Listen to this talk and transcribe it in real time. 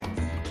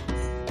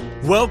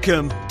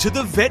Welcome to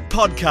the Vet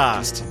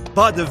Podcast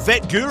by the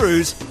Vet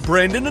Gurus,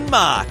 Brendan and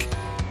Mark.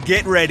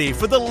 Get ready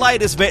for the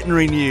latest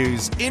veterinary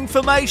news,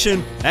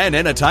 information and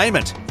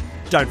entertainment.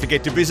 Don't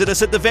forget to visit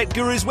us at the Vet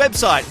Gurus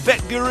website,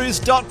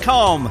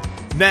 vetgurus.com.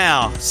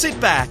 Now, sit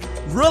back,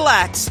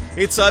 relax,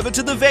 it's over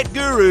to the Vet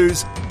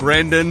Gurus,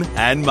 Brendan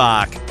and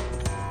Mark.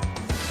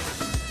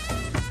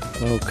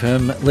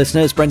 Welcome,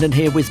 listeners. Brendan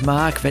here with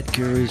Mark,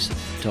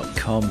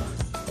 vetgurus.com.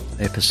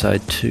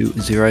 Episode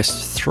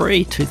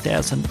 203,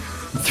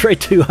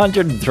 203.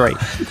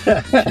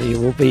 Gee,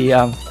 we'll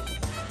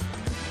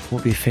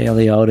be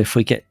fairly old if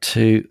we get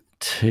to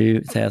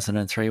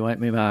 2003,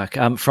 won't we, Mark?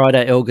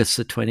 Friday, August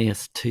the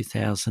 20th,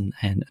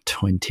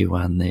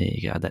 2021. There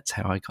you go. That's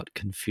how I got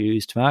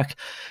confused, Mark.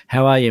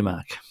 How are you,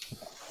 Mark?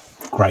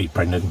 Great,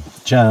 Brendan.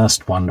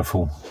 Just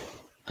wonderful.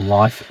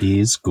 Life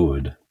is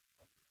good.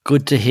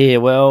 Good to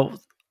hear.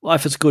 Well,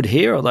 life is good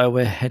here, although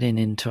we're heading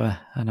into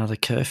another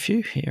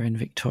curfew here in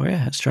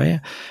Victoria,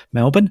 Australia,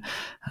 Melbourne,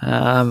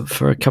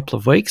 for a couple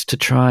of weeks to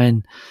try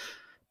and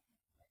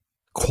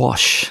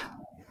quash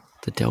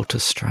the Delta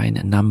strain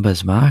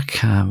numbers, Mark,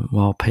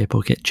 while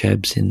people get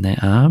jabs in their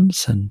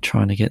arms and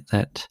trying to get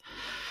that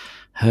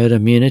herd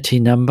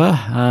immunity number,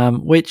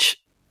 which,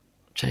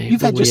 gee,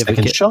 you've had your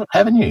second shot,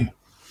 haven't you?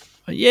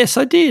 Yes,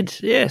 I did.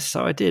 I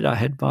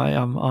had my,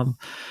 I'm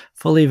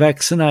fully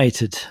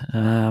vaccinated,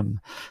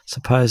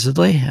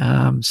 supposedly.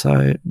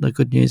 So the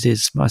good news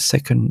is my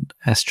second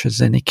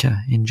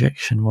AstraZeneca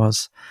injection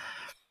was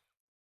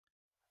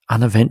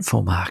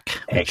uneventful, Mark,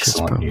 which is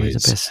probably the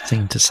best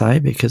thing to say,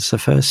 because the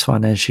first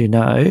one, as you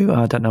know,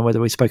 I don't know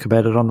whether we spoke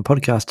about it on the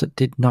podcast, it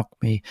did knock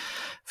me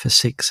for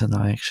 6, and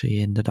I actually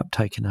ended up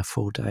taking a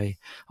full day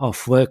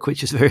off work,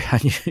 which is very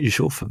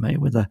unusual for me,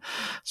 with a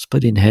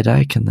splitting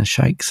headache and the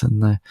shakes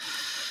and the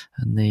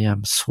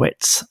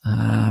sweats.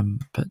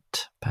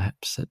 But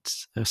perhaps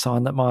it's a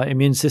sign that my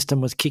immune system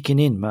was kicking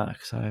in,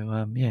 Mark.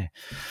 So, yeah.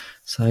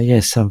 So,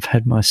 yes, I've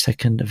had my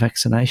second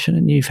vaccination,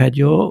 and you've had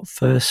your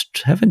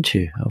first, haven't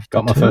you?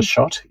 Got my first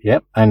shot,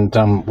 yep. And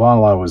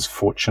while I was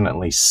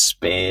fortunately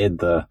spared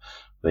the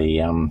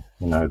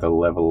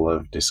level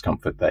of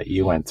discomfort that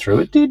you went through,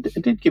 it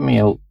did give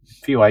me a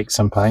few aches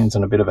and pains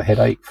and a bit of a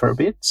headache for a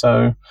bit.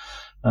 So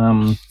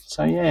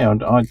yeah,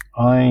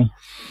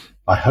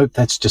 I hope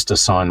that's just a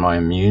sign my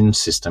immune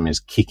system is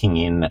kicking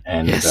in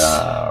and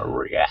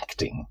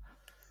reacting.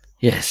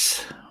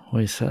 Yes,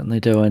 we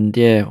certainly do. And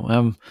yeah,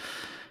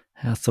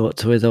 our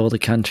thoughts with all the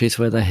countries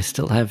where they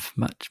still have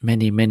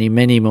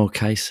many more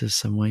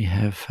cases than we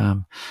have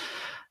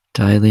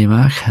daily,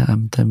 Mark,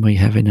 than we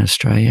have in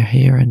Australia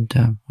here. And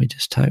we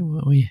just hope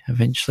we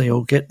eventually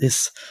all get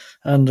this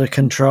under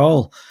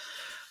control,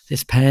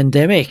 this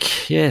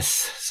pandemic. Yes.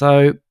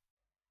 So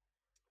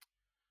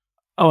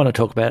I want to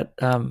talk about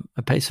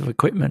a piece of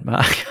equipment,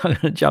 Mark. I'm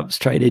going to jump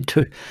straight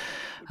into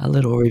a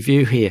little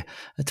review here.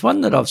 It's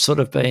one that I've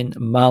sort of been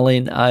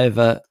mulling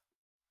over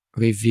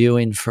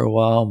reviewing for a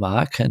while,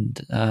 Mark, and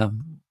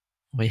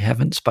we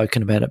haven't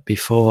spoken about it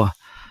before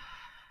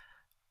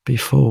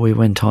we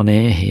went on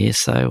air here,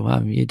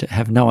 so you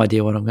have no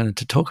idea what I'm going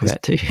to talk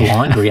about, do you?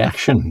 Blind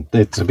reaction.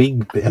 It's a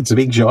big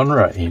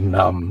genre in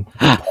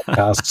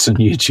podcasts and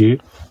YouTube.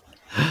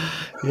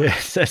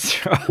 Yes,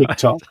 that's right.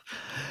 TikTok.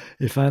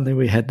 If only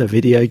we had the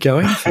video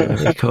going for the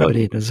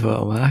recording as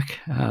well, Mark.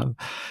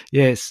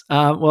 Yes.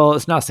 Well,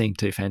 it's nothing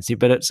too fancy,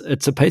 but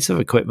it's a piece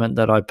of equipment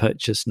that I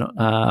purchased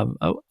a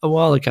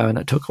while ago, and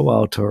it took a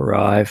while to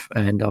arrive,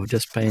 and I've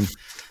just been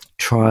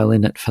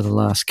trialing it for the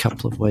last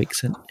couple of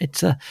weeks. And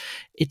it's a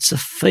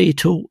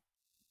fetal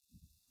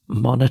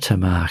monitor,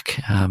 Mark,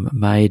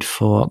 made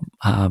for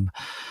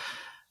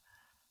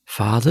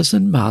fathers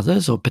and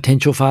mothers, or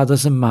potential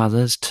fathers and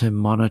mothers, to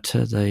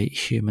monitor the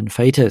human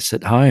fetus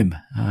at home.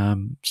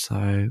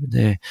 So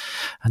they're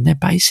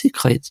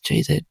basically,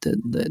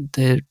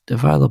 they're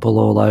available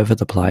all over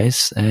the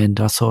place. And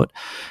I thought,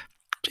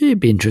 it'd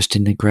be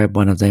interesting to grab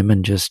one of them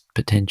and just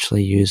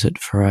potentially use it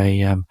for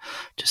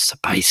just the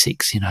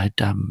basics,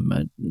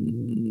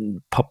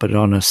 pop it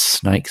on a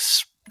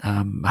snake's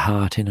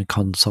heart in a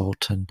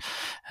consult and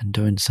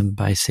doing some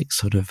basic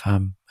sort of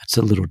it's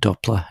a little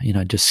Doppler,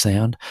 just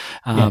sound,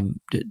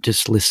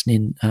 just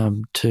listening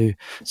to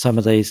some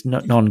of these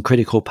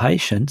non-critical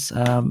patients,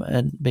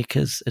 and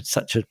because it's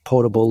such a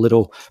portable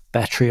little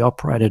battery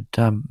operated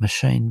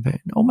machine,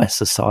 almost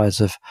the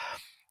size of,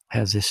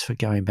 how's this for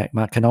going back,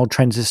 Mark, an old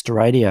transistor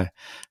radio.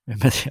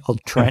 Remember the old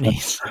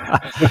trannies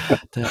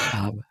that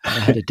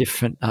had a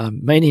different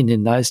meaning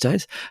in those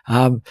days,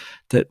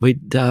 that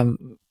we'd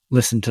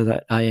listen to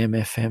that AM,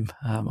 FM,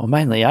 or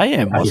mainly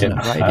AM, wasn't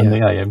it? Radio,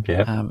 only AM,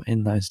 yeah.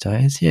 In those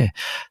days, yeah.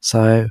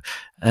 So,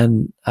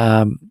 and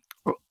for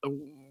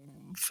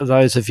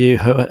those of you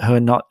who are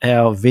not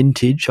our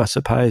vintage, I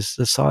suppose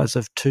the size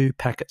of 2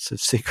 packets of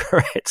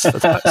cigarettes for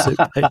those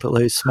people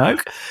who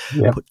smoke,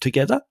 put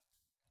together.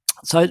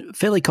 So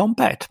fairly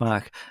compact,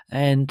 Mark,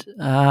 and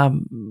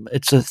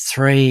it's a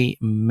 3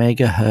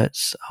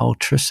 megahertz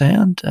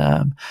ultrasound.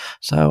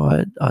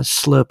 So I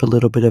slurp a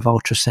little bit of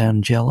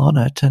ultrasound gel on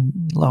it,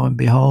 and lo and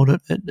behold,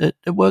 it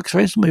works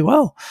reasonably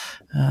well,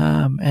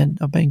 and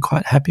I've been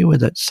quite happy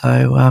with it.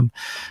 So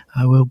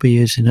I will be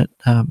using it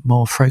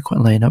more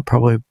frequently, and it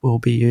probably will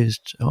be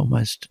used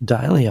almost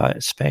daily, I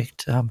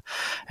expect. And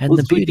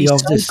the beauty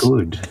of this,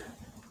 good.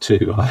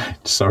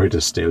 Sorry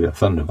to steal your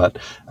thunder, but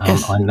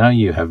Yes. I know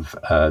you have,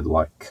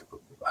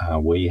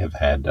 we have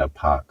had a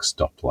Parkes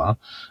Doppler,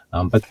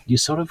 but you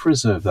sort of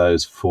reserve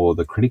those for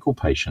the critical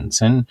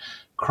patients. And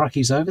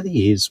crikey's, over the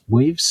years,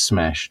 we've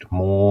smashed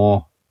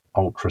more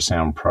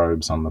ultrasound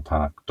probes on the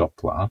Parkes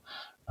Doppler,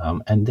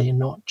 and they're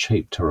not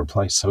cheap to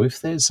replace. So if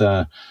there's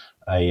an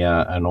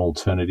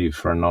alternative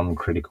for a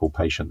non-critical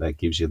patient that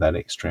gives you that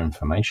extra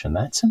information,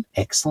 that's an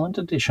excellent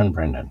addition,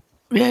 Brendan.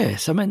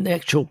 Yes, I mean the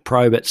actual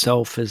probe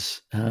itself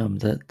is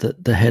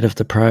the head of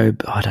the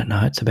probe. I don't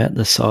know. It's about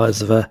the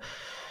size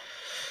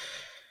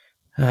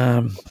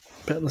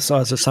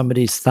of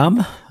somebody's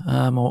thumb,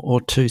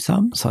 or 2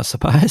 thumbs, I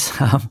suppose.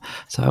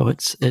 So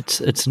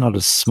it's not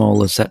as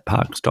small as that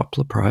Parkes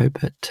Doppler probe,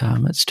 but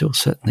it's still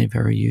certainly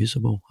very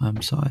usable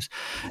size.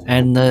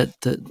 And the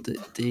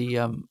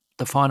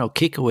final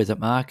kicker with it,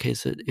 Mark,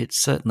 is it's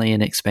certainly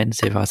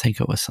inexpensive. I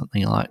think it was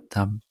something like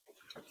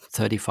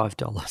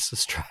 $35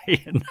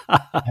 Australian.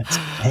 That's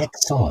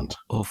excellent.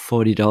 Or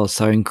 $40,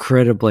 so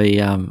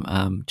incredibly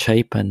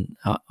cheap. And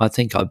I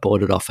think I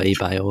bought it off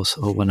eBay or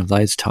one of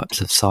those types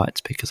of sites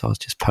because I was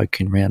just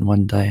poking around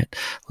one day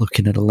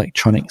looking at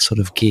electronic sort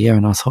of gear,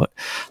 and I thought,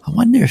 I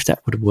wonder if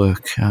that would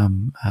work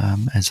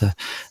as a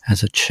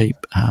cheap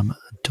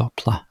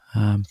Doppler.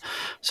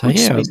 Which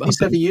species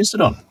have you used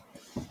it on?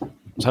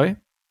 Sorry?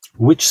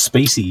 Which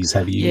species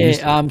have you used?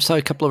 So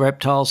a couple of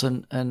reptiles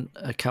and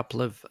a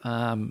couple of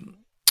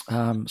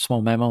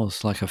small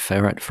mammals, like a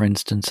ferret, for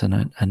instance, and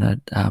a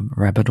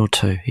rabbit or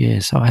 2. Yeah,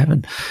 so I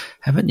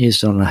haven't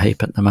used it on a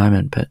heap at the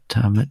moment, but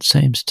it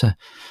seems to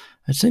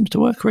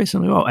work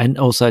reasonably well. And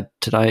also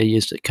today I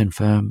used it to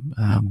confirm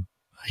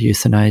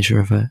euthanasia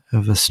of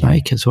a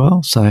snake as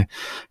well. So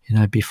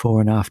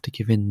before and after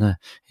giving the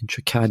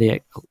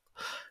intracardiac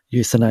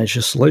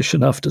euthanasia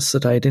solution after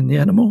sedating the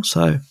animal.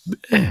 So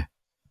yeah,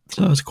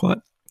 so I was quite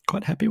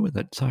happy with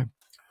it. So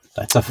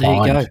that's a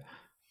find. There you go.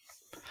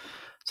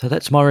 So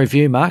that's my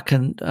review, Mark,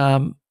 and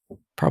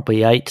probably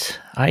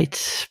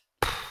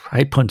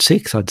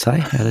 8.6, I'd say,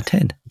 out of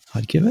 10.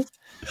 I'd give it.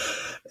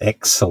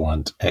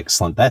 Excellent.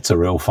 That's a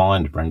real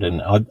find,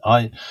 Brendan.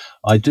 I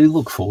do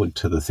look forward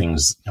to the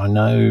things. I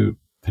know,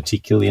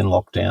 particularly in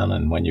lockdown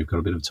and when you've got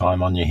a bit of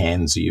time on your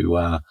hands, you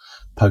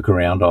poke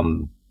around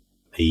on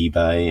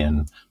eBay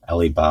and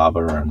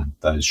Alibaba and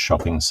those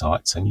shopping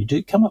sites, and you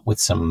do come up with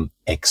some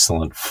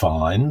excellent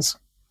finds.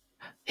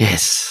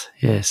 Yes,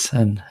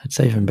 and it's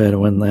even better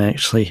when they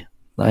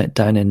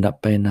don't end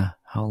up being a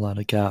whole lot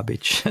of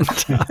garbage and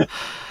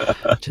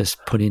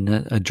just put in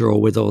a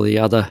drawer with all the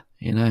other,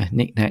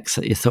 knickknacks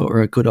that you thought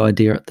were a good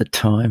idea at the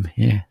time.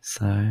 Yeah,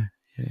 so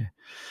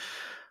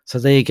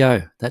there you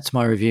go. That's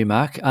my review,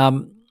 Mark.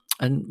 And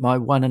my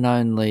one and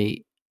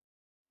only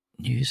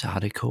news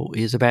article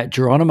is about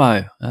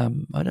Geronimo.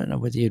 I don't know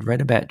whether you'd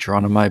read about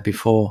Geronimo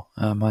before.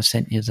 I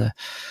sent you the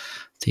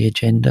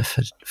agenda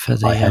for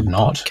the I have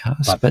not,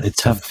 podcast. But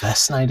it's a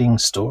fascinating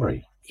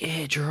story.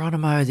 Yeah,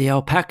 Geronimo the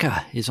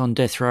alpaca is on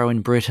death row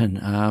in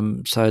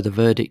Britain. So the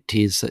verdict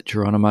is that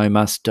Geronimo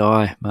must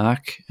die,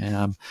 Mark.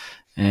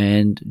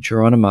 And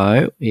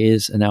Geronimo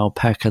is an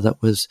alpaca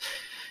that was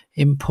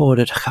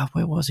imported.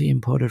 Where was he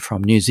imported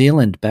from? New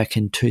Zealand back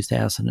in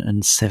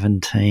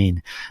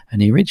 2017.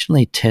 And he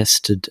originally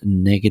tested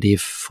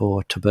negative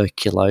for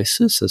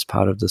tuberculosis as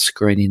part of the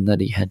screening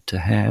that he had to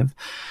have.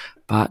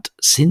 But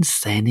since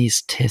then,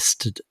 he's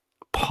tested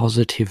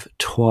positive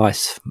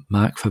twice,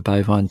 Mark, for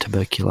bovine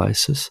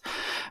tuberculosis.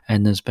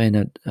 And there's been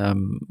a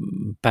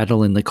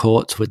battle in the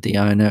courts with the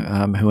owner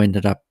who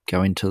ended up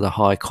going to the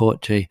High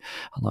Court. Gee,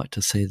 I'd like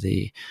to see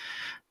the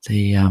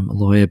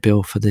lawyer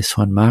bill for this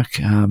one, Mark.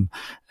 And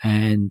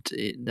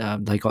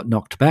they got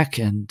knocked back,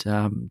 and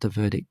the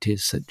verdict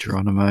is that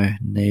Geronimo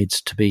needs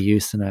to be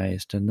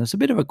euthanized. And there's a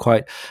bit of a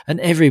quote, and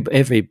every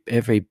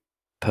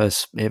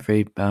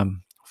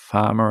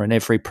farmer and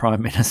every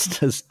Prime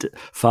Minister's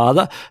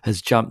father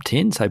has jumped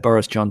in. So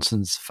Boris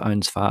Johnson's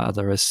own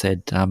father has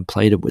said,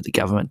 pleaded with the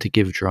government to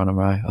give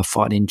Geronimo a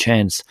fighting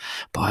chance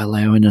by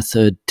allowing a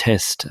third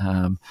test.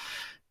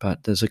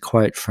 But there's a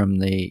quote from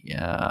the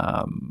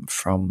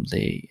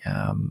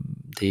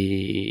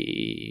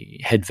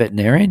head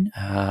veterinarian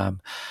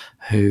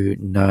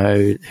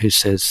who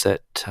says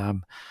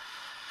that.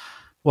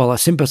 Well, I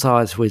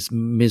sympathise with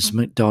Ms.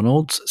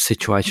 McDonald's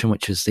situation,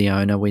 which is the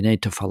owner. We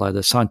need to follow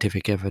the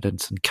scientific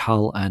evidence and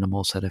cull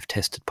animals that have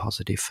tested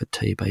positive for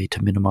TB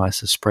to minimise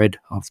the spread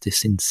of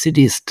this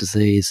insidious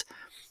disease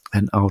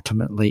and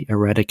ultimately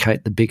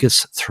eradicate the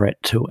biggest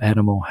threat to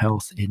animal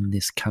health in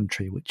this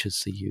country, which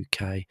is the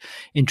UK.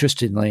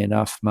 Interestingly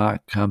enough,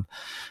 Mark,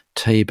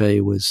 TB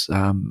was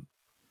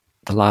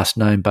the last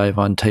known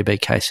bovine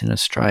TB case in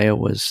Australia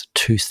was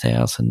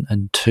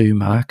 2002,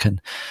 Mark,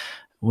 and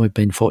we've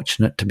been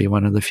fortunate to be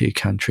one of the few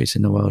countries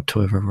in the world to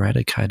have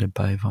eradicated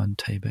bovine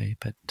TB.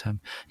 But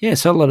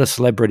so a lot of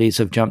celebrities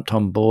have jumped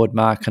on board,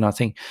 Mark, and I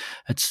think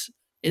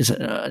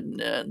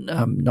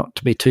not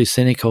to be too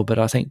cynical, but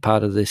I think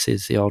part of this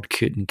is the old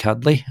cute and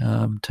cuddly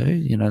too.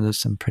 You know, there's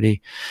some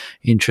pretty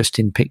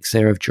interesting pics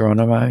there of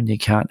Geronimo, and you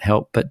can't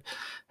help but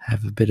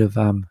have a bit of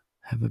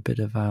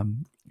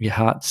your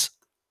heart's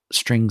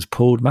strings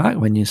pulled, Mark,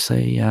 when you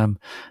see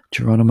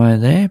Geronimo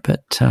there.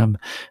 But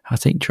I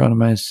think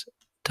Geronimo's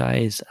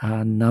days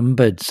are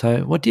numbered.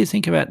 So what do you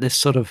think about this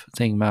sort of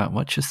thing, Mark?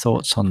 What's your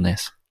thoughts on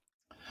this?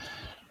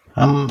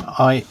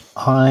 I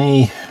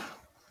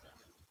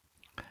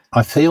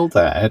feel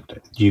that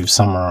you've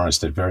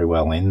summarised it very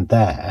well in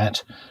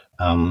that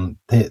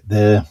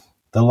the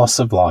loss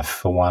of life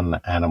for one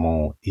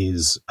animal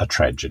is a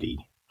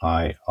tragedy.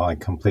 I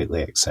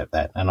completely accept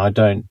that, and I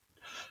don't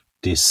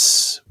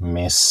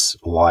dismiss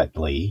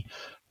lightly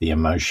the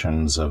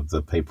emotions of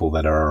the people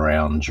that are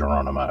around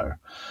Geronimo.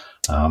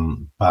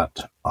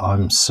 But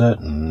I'm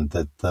certain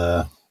that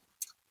the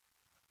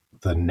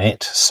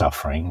net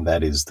suffering,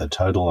 that is the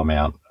total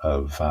amount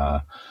of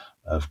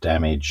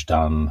damage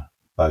done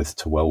both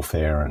to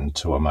welfare and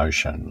to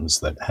emotions,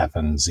 that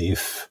happens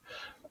if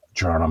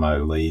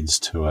Geronimo leads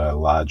to a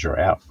larger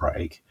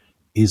outbreak,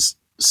 is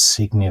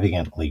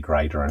significantly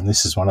greater. And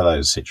this is one of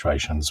those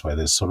situations where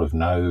there's sort of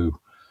no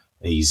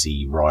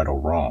easy right or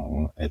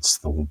wrong. It's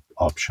the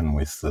option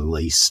with the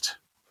least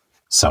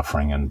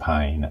suffering and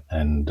pain,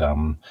 and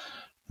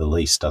the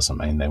least doesn't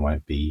mean there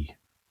won't be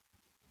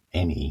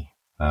any.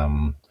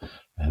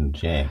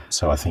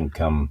 So I think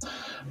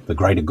the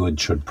greater good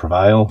should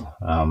prevail,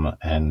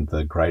 and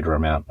the greater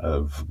amount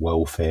of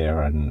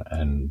welfare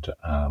and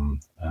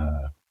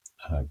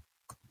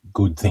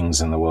good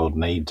things in the world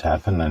need to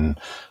happen. And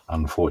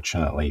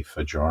unfortunately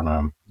for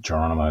Geronimo,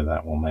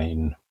 that will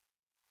mean,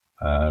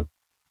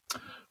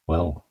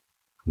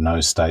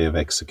 no stay of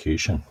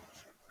execution.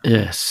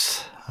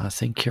 Yes, I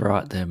think you're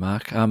right there,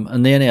 Mark.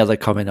 And the only other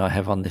comment I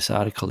have on this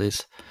article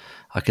is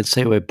I can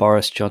see where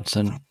Boris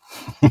Johnson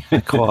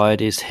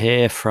acquired his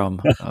hair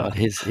from.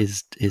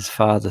 His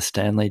father,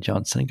 Stanley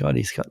Johnson. God,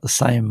 he's got the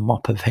same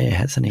mop of hair,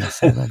 hasn't he?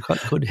 So they've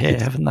got good hair,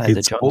 haven't they,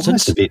 the Johnsons? It's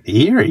almost a bit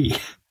eerie.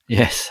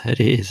 Yes, it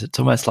is. It's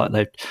almost like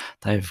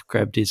they've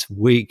grabbed his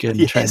wig and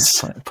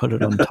put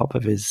it on top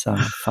of his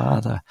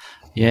father.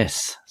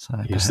 Yes.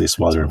 So use this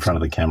while they're in front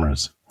of the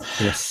cameras.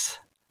 Yes.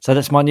 So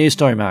that's my news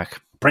story,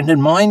 Mark.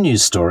 Brendan, my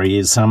news story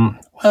is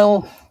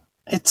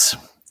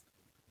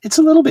it's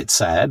a little bit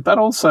sad, but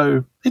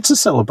also it's a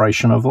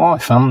celebration of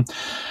life.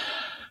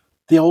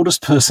 The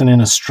oldest person in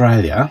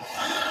Australia,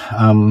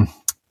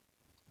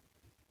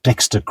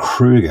 Dexter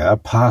Kruger,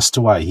 passed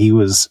away. He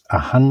was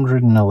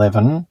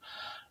 111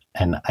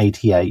 and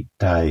 88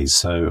 days,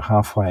 so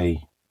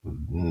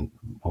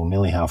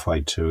nearly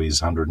halfway to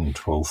his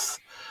 112th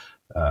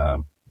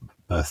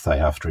birthday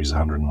after his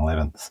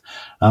 111th.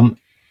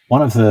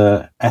 One of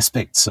the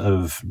aspects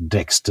of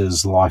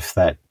Dexter's life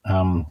that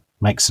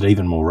makes it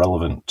even more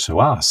relevant to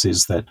us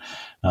is that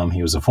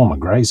he was a former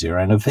grazier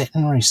and a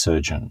veterinary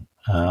surgeon.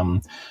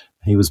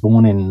 He was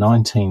born in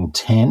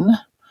 1910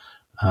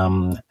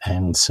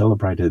 and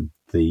celebrated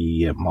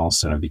the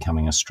milestone of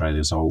becoming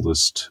Australia's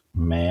oldest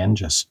man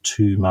just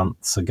 2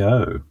 months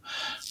ago.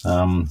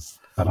 But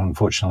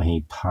unfortunately,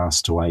 he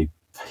passed away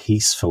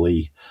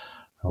peacefully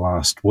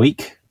last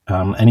week.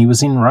 And he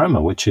was in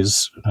Roma, which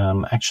is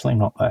actually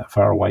not that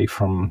far away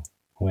from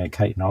where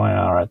Kate and I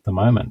are at the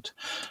moment.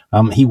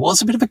 He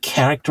was a bit of a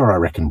character, I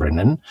reckon,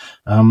 Brendan.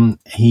 Not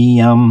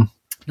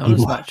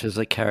as much as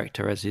a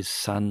character as his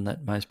son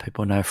that most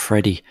people know,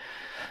 Freddie.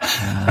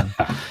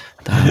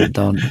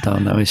 They'll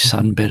know his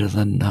son better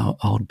than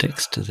old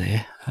Dexter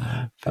there.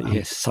 But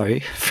yes,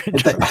 sorry.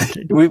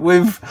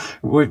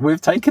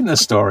 We've taken the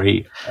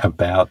story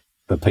about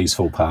the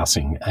peaceful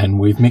passing, and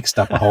we've mixed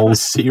up a whole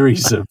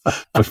series of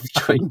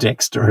between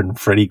Dexter and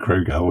Freddy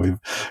Krueger.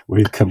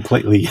 We've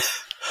completely.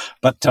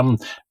 But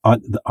I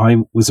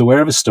was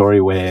aware of a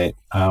story where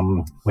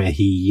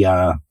he,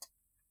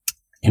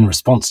 in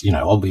response,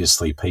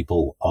 obviously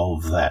people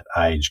of that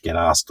age get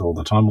asked all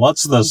the time,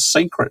 "What's the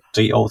secret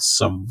to your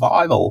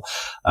survival?"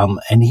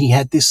 And he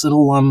had this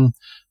little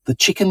the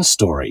chicken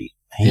story.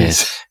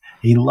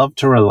 He loved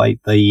to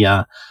relate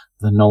the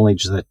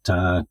knowledge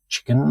that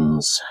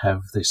chickens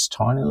have this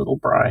tiny little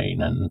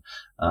brain, and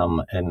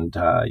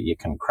you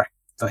can crack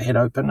the head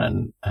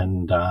open,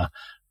 and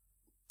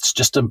it's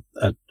just a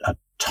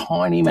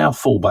tiny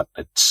mouthful, but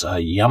it's a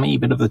yummy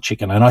bit of the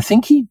chicken. And I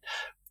think he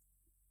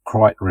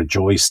quite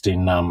rejoiced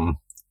in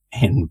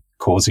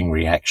causing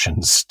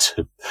reactions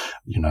to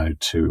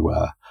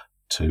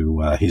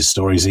his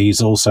stories.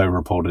 He's also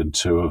reported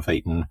to have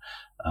eaten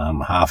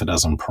half a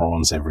dozen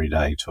prawns every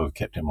day to have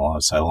kept him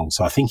alive so long.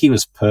 So I think he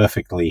was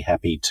perfectly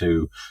happy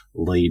to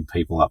lead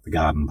people up the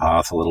garden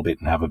path a little bit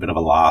and have a bit of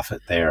a laugh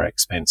at their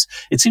expense.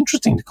 It's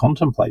interesting to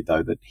contemplate,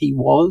 though, that he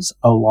was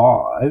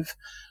alive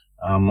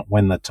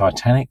when the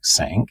Titanic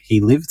sank. He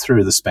lived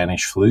through the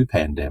Spanish flu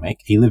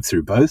pandemic. He lived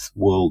through both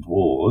world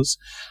wars.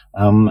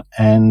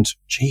 And,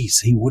 geez,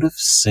 he would have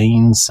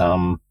seen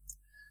some...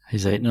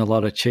 He's eaten a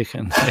lot of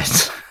chicken.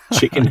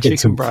 Chicken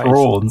heads and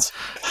prawns.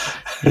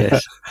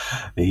 Yes.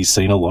 He's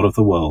seen a lot of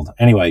the world.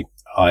 Anyway,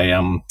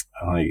 I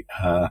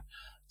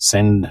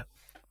send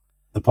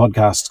the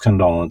podcast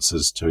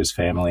condolences to his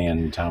family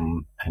and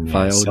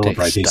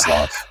celebrate his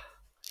life.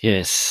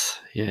 Yes.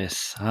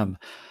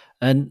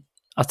 And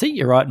I think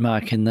you're right,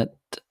 Mark, in that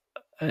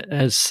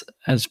as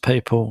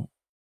people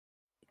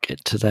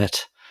get to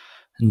that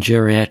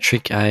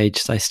geriatric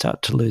age, they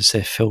start to lose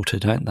their filter,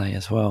 don't they,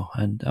 as well?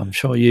 And I'm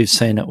sure you've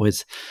seen it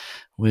with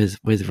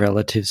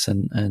relatives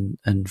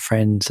and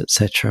friends,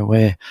 etc.,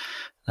 where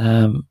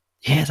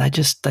they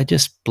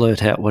just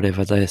blurt out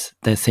whatever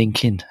they're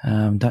thinking,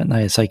 don't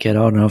they, as they get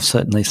on. And I've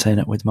certainly seen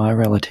it with my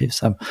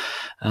relatives. And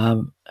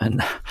I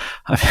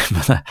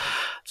remember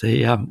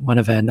one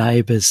of our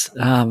neighbours.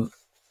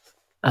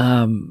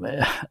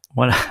 I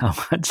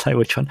won't say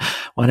which one.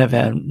 One of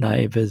our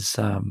neighbours,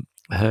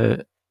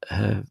 her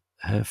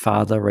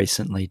father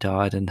recently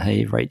died, and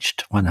he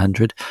reached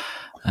 100.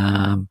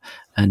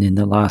 And in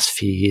the last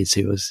few years,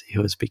 he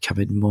was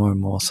becoming more and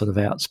more sort of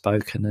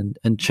outspoken,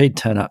 and she'd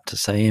turn up to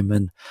see him,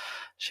 and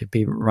she'd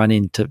be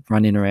running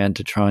around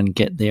to try and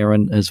get there,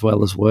 and as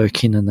well as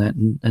working and that,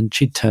 and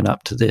she'd turn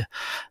up to the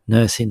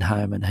nursing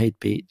home, and he'd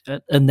be,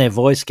 and their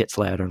voice gets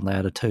louder and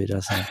louder too,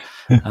 doesn't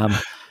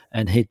it?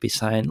 And he'd be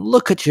saying,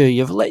 "Look at you,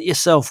 you've let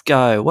yourself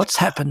go. What's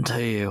happened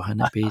to you?"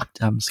 And he'd be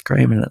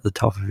screaming at the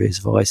top of his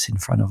voice in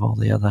front of all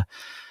the other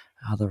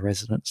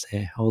residents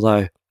there.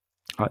 Although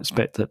I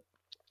expect that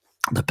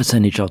the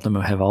percentage of them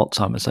who have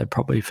Alzheimer's, they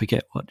probably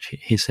forget what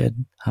he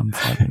said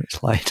 5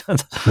 minutes later.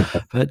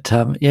 But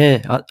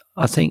I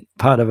think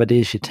part of it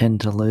is you tend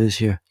to lose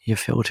your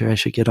filter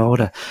as you get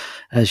older,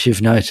 as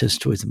you've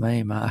noticed with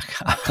me, Mark,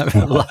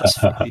 over the last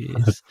few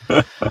years.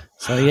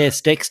 So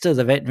yes, Dexter,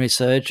 the veterinary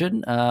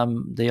surgeon,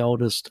 the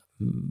oldest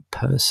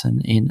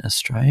person in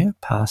Australia,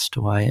 passed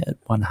away at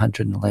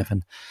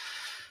 111.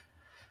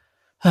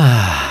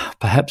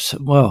 Perhaps,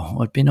 well,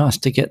 it'd be nice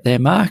to get there,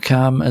 Mark,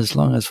 as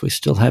long as we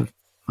still have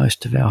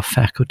most of our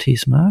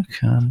faculties, Mark.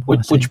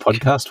 Which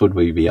podcast would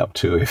we be up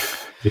to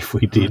if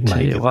we did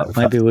make it? What,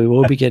 maybe we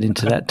will be getting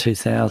to that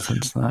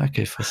 2000s, Mark,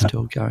 if we're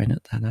still going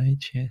at that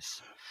age,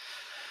 yes.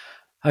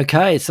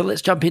 Okay, so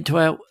let's jump into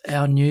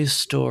our news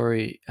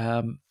story.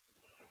 Our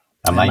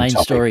main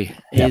story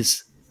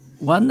is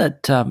one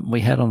that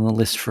we had on the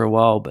list for a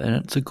while, and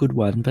it's a good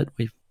one, but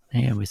we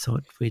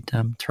thought we'd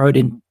throw it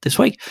in this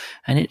week,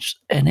 and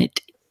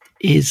it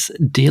is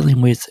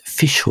dealing with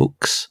fish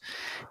hooks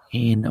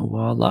in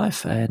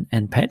wildlife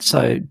and pets.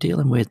 So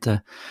dealing with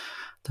the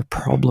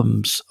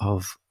problems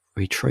of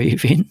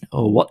retrieving,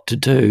 or what to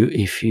do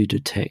if you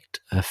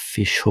detect a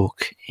fish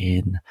hook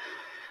in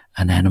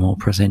an animal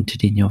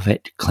presented in your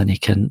vet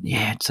clinic. And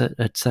it's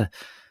a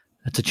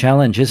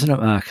challenge, isn't it,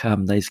 Mark?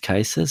 These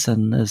cases,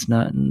 and there's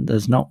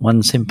not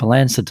one simple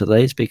answer to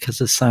these, because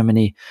there's so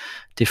many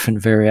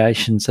different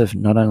variations of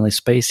not only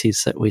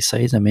species that we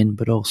see them in,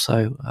 but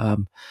also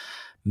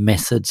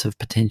methods of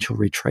potential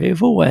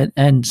retrieval,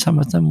 and some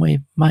of them we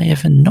may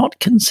even not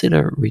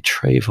consider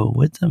retrieval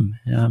with them.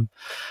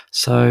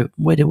 So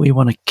where do we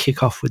want to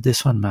kick off with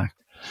this one, Mark?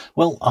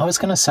 Well, I was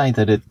going to say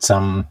that it's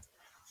that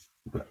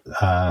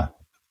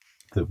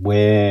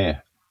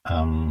where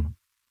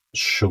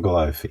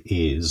Sugarloaf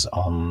is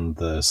on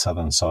the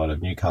southern side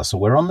of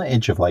Newcastle, we're on the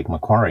edge of Lake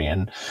Macquarie,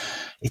 and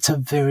it's a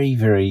very,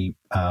 very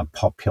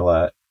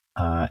popular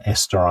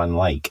estuarine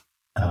lake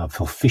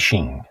for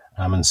fishing.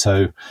 And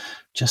so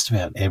just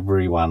about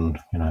everyone,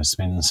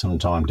 spends some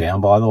time down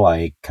by the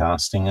lake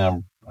casting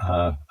a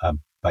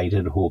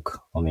baited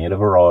hook on the end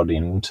of a rod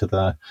into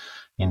the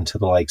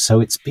lake. So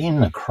it's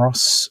been,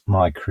 across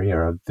my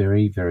career, a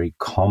very, very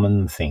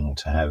common thing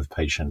to have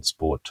patients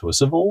brought to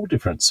us of all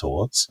different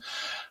sorts.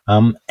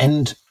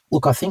 And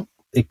look, I think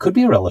it could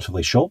be a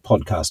relatively short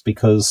podcast,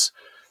 because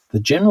the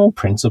general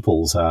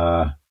principles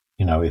are,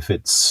 if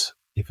it's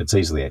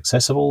easily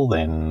accessible,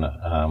 then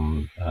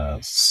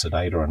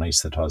sedate or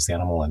anaesthetize the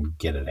animal and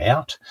get it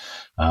out.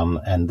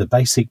 And the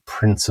basic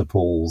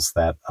principles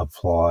that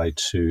apply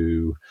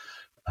to,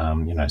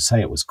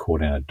 say it was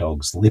caught in a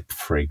dog's lip,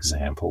 for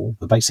example,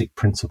 the basic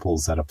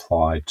principles that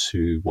apply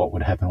to what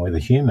would happen with a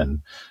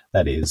human,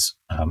 that is,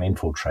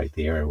 infiltrate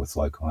the area with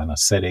local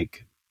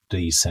anaesthetic,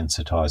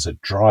 desensitize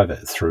it, drive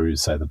it through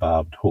so the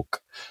barbed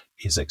hook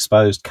is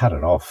exposed, cut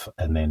it off,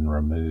 and then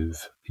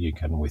remove. You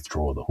can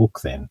withdraw the hook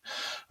then.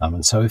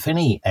 And so if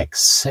any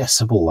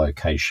accessible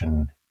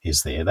location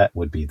is there, that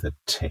would be the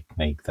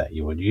technique that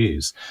you would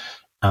use.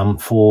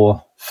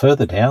 For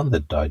further down the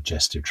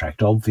digestive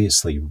tract,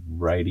 obviously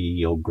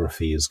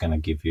radiography is going to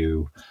give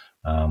you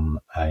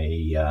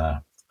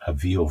a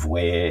view of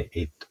where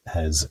it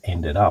has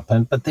ended up.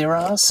 But there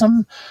are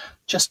some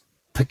just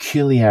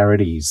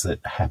peculiarities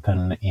that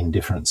happen in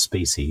different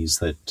species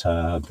that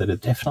are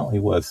definitely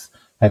worth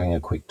having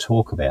a quick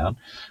talk about.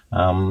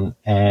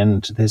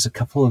 And there's a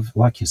couple of,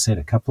 like you said,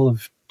 a couple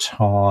of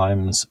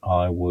times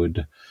I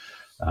would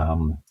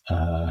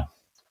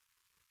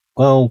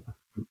well,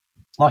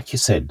 like you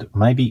said,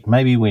 maybe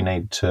we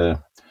need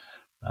to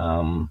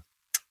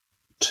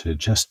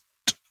just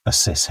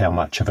assess how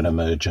much of an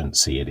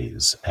emergency it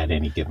is at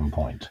any given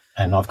point.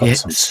 And I've got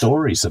some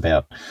stories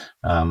about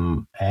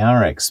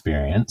our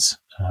experience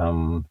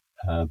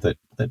that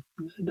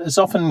has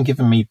often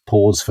given me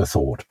pause for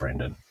thought,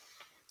 Brendan.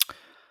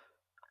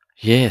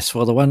 Yes,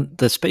 well,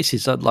 the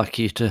species I'd like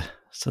you to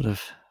sort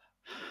of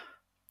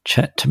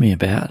chat to me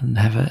about and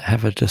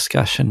have a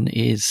discussion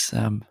is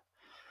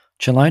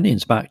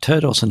chelonians, bark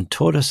turtles, and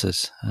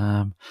tortoises.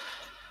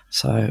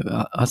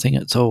 So I think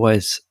it's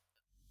always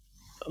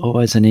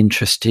an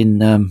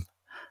interesting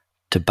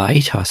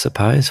debate, I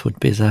suppose, would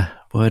be the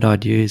word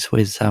I'd use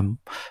with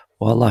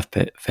wildlife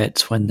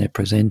vets when they're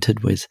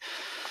presented with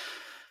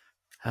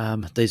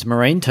these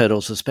marine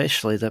turtles,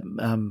 especially that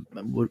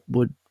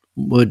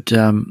would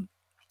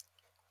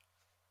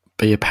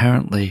be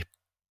apparently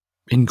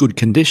in good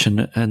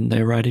condition, and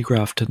they're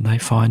radiographed and they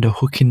find a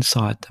hook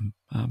inside them.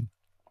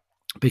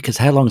 Because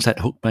how long's that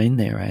hook been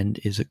there, and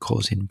is it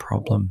causing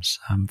problems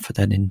for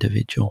that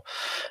individual?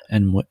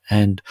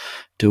 And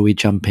do we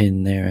jump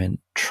in there and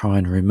try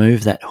and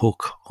remove that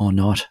hook or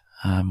not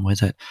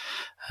with it?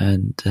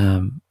 And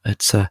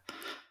it's a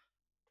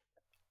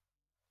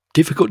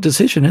difficult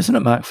decision, isn't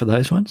it, Mark, for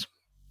those ones?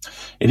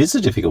 It is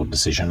a difficult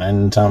decision,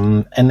 and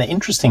the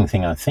interesting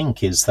thing, I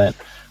think, is that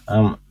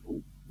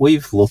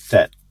we've looked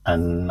at a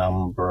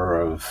number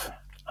of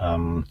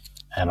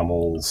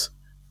animals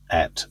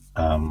at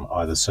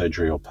either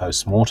surgery or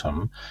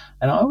post-mortem,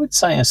 and I would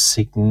say a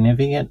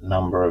significant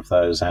number of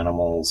those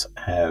animals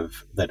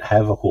that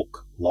have a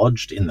hook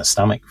lodged in the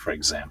stomach, for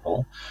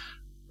example.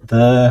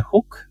 The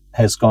hook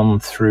has gone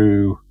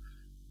through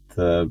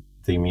the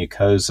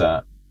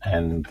mucosa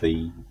and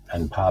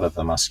part of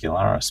the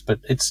muscularis, but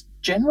it's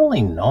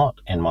generally not,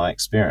 in my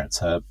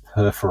experience, a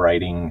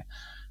perforating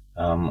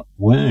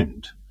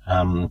wound.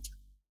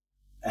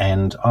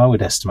 And I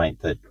would estimate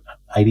that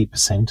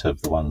 80%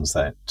 of the ones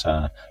that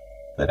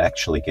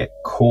actually get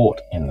caught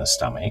in the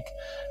stomach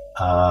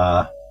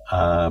are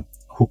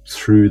hooked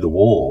through the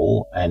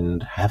wall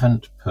and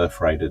haven't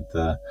perforated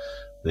the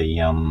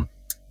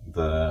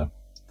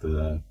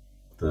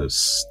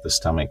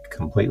stomach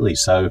completely.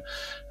 So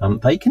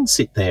they can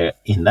sit there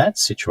in that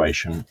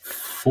situation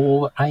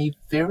for a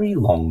very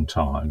long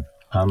time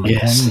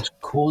and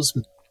cause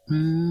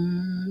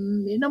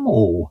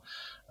minimal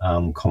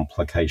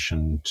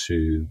complication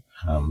to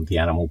the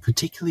animal,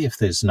 particularly if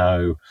there's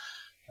no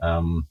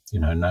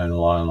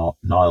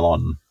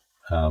nylon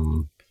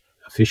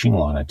fishing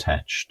line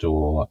attached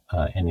or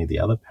any of the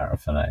other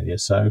paraphernalia.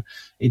 So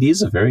it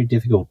is a very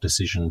difficult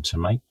decision to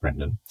make,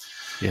 Brendan.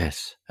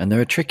 Yes, and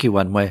they're a tricky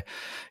one where,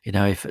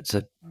 if it's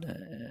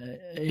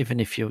even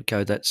if you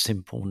go that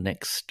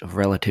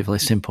relatively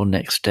simple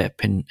next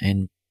step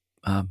in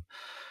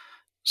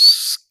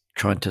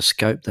trying to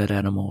scope that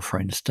animal, for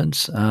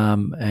instance,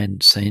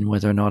 and seeing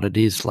whether or not it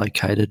is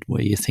located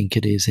where you think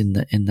it is in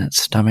that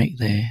stomach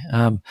there.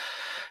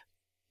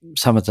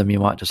 Some of them you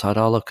might decide,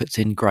 oh, look, it's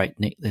in great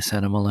nick, this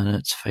animal, and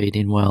it's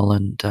feeding well,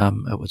 and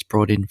it was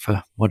brought in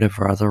for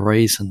whatever other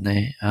reason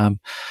there.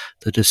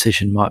 The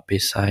decision might be,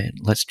 say,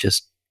 let's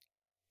just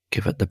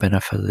give it the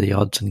benefit of the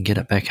odds and get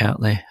it back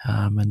out there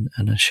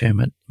and assume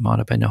it might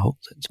have been a hook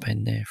that's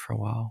been there for a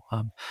while.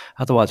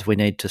 Otherwise, we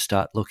need to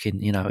start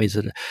looking, is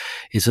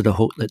it a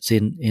hook that's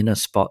in a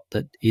spot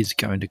that is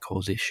going to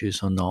cause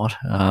issues or not?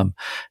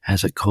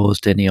 Has it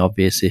caused any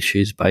obvious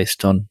issues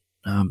based on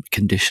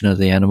condition of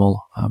the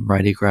animal,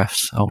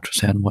 radiographs,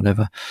 ultrasound,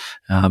 whatever,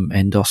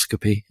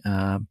 endoscopy,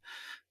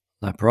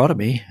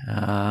 laparotomy,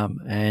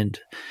 and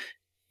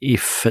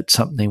if it's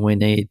something we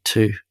need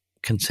to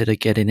consider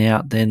getting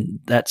out, then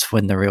that's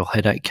when the real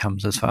headache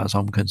comes, as far as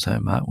I'm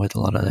concerned, Mark, with a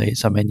lot of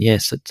these. I mean,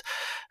 yes,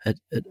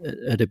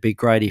 it'd be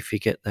great if you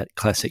get that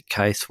classic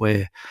case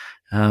where,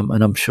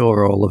 and I'm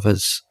sure all of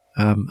us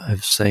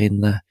have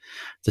seen the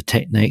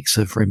techniques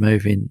of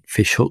removing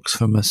fish hooks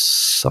from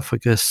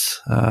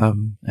esophagus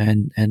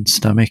and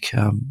stomach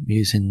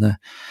using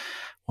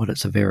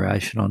it's a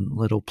variation on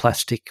little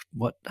plastic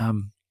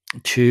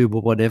tube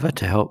or whatever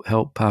to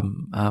help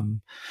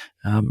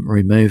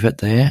remove it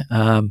there.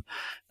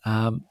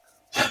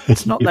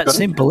 It's not that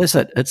simple, is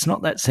it? It's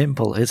not that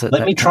simple, is it?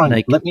 Let me try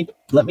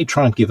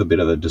and give a bit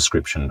of a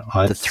description.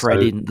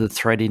 The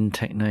threading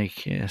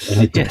technique, yes.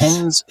 And it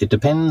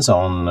depends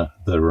on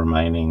the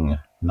remaining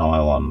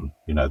nylon,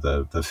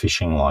 the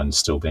fishing line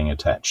still being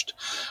attached.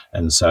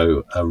 And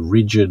so a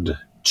rigid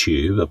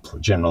tube,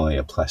 generally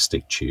a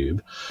plastic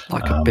tube.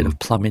 Like a bit of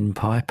plumbing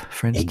pipe,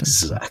 for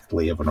instance.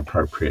 Exactly, of an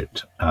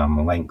appropriate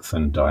length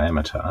and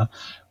diameter.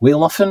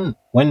 We'll often,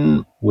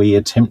 when we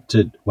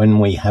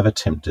have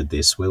attempted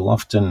this, we'll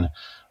often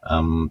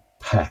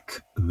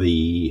pack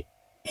the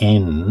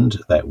end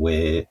that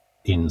we're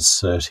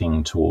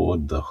inserting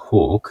toward the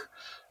hook.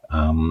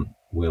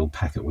 We'll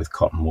pack it with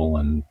cotton wool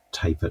and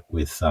tape it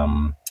with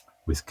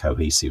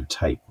cohesive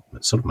tape.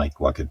 Sort of make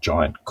like a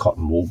giant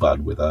cotton wool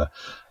bud with a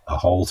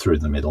hole through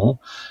the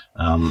middle,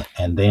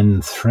 and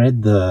then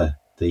thread the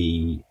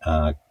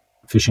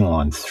fishing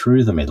line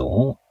through the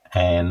middle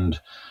and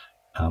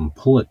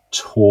pull it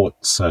taut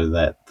so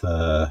that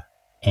the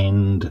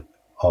end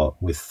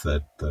with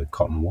the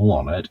cotton wool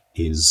on it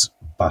is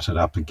butted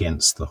up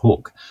against the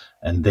hook.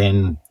 And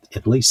then,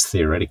 at least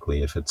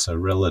theoretically, if it's a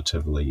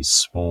relatively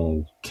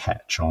small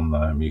catch on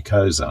the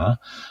mucosa,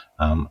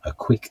 a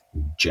quick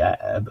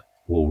jab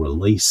will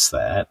release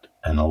that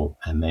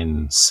and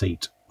then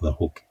seat the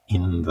hook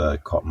in the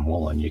cotton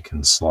wool, and you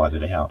can slide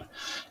it out.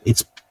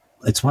 It's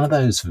one of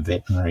those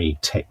veterinary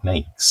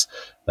techniques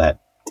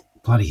that,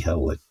 bloody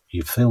hell,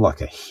 you feel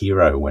like a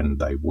hero when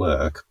they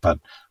work, but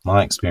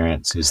my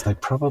experience is they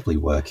probably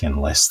work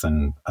in less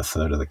than a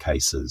third of the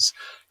cases,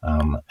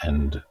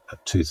 and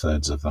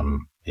 2/3 of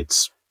them,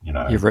 it's,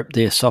 you rip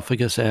the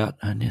esophagus out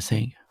and you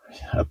think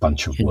a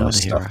bunch of worse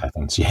stuff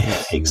happens.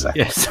 Yeah,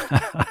 exactly. Yes.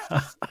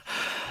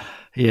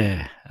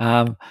 Yeah.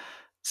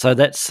 So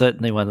that's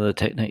certainly one of the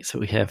techniques that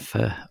we have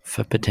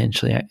for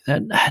potentially,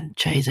 and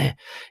geez,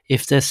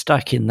 if they're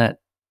stuck in that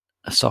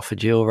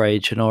esophageal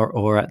region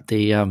or at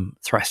the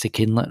thoracic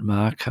inlet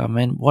mark, I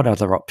mean, what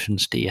other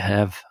options do you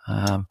have?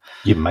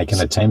 You make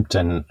an attempt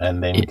and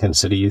then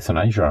consider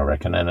euthanasia, I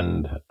reckon,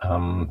 and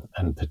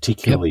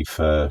particularly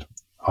for.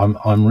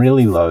 I'm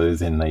really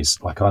loath in these.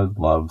 Like, I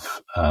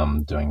love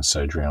doing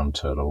surgery on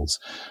turtles,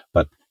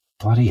 but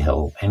bloody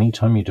hell,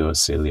 anytime you do a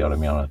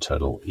celiotomy on a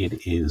turtle,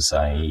 it is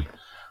a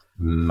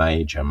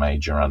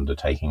major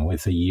undertaking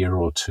with a year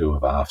or two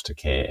of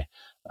aftercare.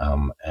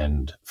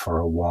 And for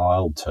a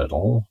wild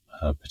turtle,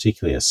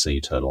 particularly a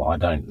sea turtle, I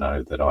don't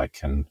know that I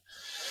can.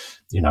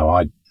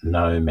 I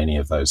know many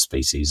of those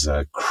species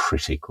are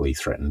critically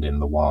threatened in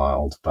the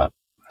wild, but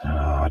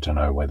I don't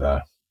know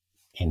whether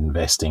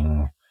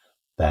investing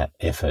that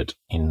effort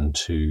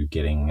into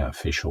getting a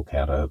fish hook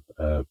out of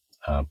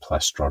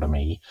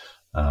plastrotomy,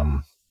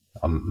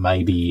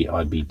 maybe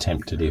I'd be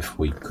tempted if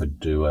we could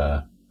do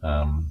a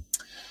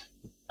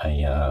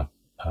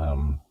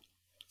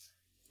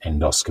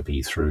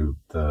endoscopy through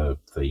the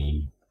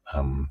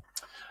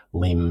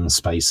limb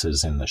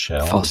spaces in the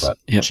shell.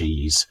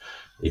 Geez,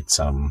 it's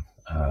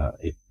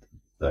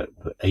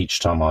each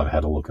time I've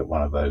had a look at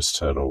one of those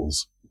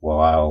turtles,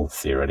 while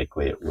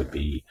theoretically it would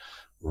be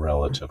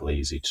relatively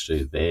easy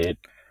to do,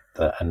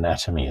 the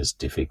anatomy is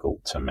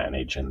difficult to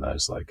manage in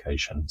those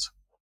locations.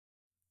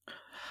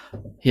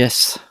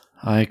 Yes,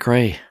 I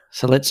agree.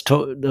 So let's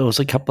talk. There was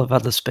a couple of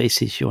other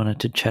species you wanted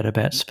to chat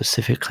about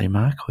specifically,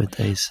 Mark, with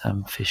these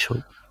fish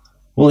hook.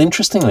 Well,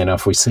 interestingly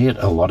enough, we see it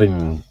a lot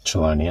in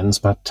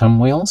chelonians, but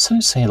we also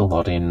see it a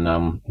lot in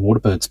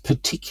waterbirds,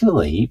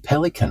 particularly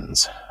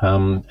pelicans.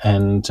 And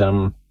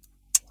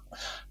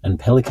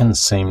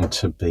pelicans seem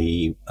to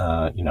be,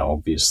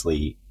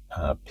 obviously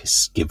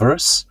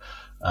piscivorous,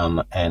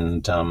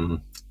 and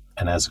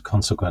as a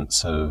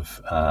consequence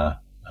of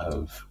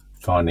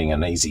finding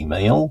an easy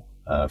meal,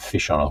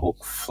 fish on a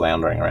hook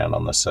floundering around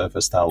on the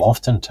surface, they'll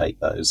often take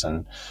those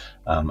and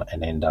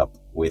end up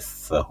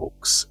with the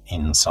hooks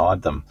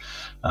inside them,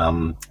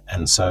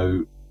 and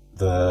so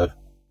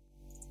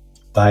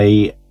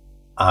they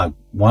are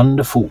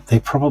wonderful. They're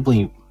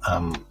probably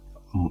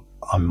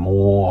I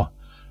more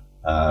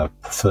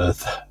prefer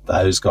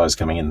those guys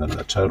coming in than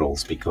the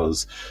turtles,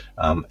 because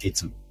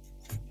it's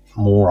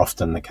more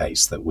often the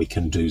case that we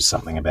can do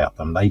something about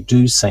them. They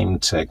do seem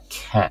to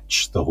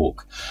catch the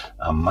hook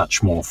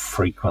much more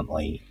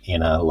frequently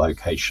in a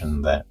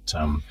location that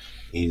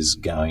is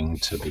going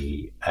to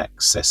be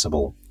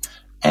accessible,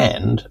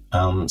 and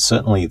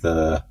certainly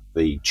the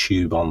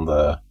tube on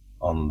the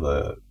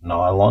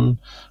nylon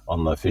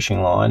on the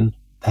fishing line,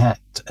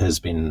 that has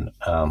been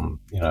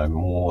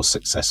more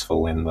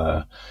successful in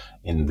the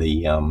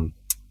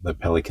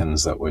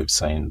pelicans that we've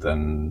seen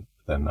than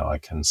I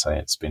can say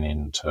it's been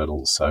in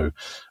turtles. So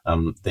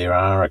there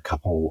are a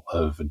couple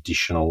of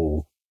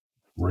additional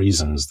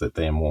reasons that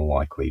they're more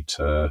likely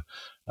to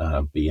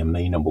be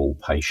amenable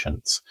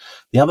patients.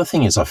 The other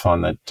thing is, I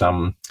find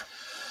that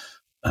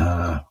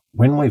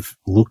when we've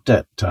looked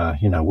at,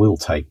 we'll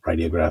take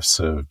radiographs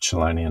of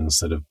chelonians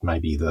that have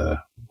maybe the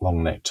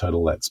long-necked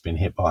turtle that's been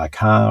hit by a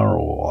car,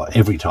 or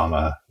every time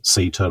a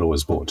sea turtle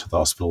was brought to the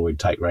hospital, we'd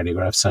take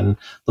radiographs, and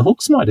the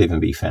hooks might even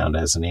be found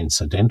as an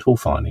incidental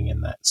finding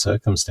in that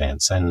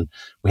circumstance. And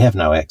we have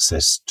no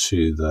access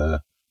to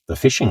the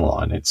fishing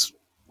line. It's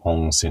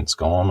long since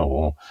gone,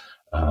 or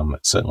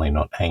it's certainly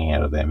not hanging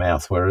out of their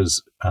mouth.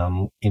 Whereas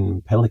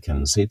in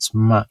pelicans, it's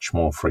much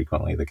more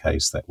frequently the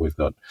case that we've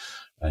got,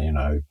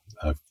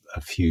 a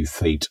few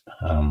feet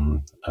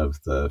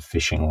of the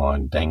fishing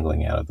line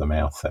dangling out of the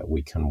mouth that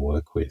we can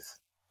work with.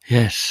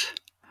 Yes.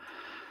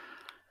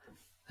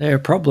 They're a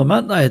problem,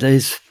 aren't they,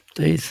 these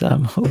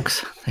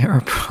hooks? They're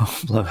a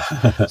problem.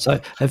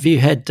 So have you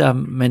had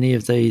many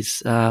of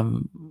these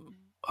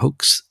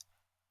hooks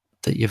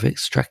that you've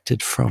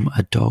extracted from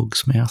a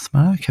dog's mouth,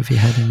 Mark? Have you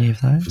had any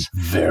of those?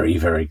 Very,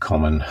 very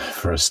common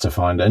for us to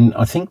find. And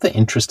I think the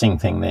interesting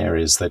thing there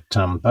is that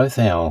both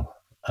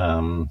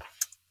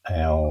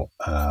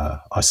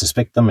I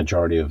suspect the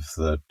majority of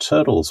the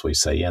turtles we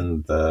see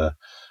and the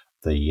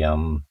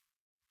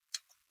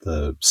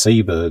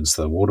seabirds,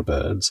 the water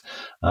birds,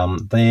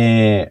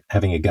 they're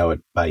having a go at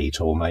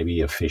bait or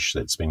maybe a fish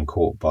that's been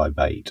caught by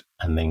bait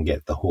and then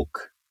get the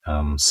hook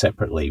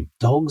separately.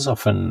 Dogs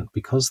often,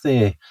 because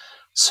they're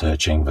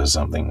searching for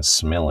something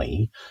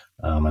smelly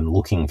and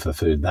looking for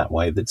food that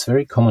way, that's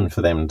very common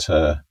for them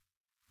to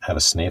have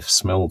a sniff,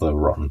 smell the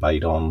rotten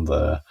bait on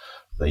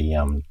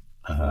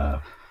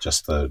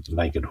just the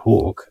naked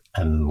hook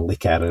and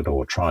lick at it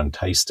or try and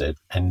taste it.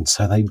 And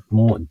so they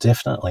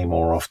definitely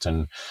more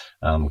often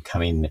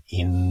come in,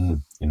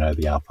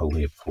 the upper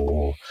lip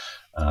or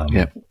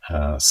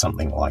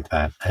something like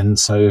that. And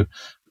so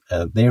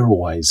they're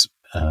always,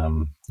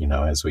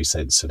 as we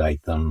said,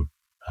 sedate them,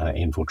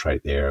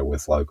 infiltrate the area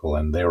with local,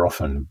 and they're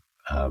often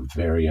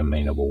very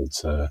amenable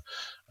to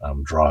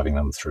driving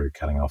them through,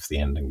 cutting off the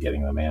end and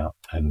getting them out.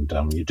 And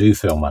you do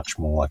feel much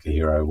more like a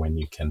hero when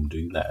you can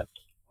do that.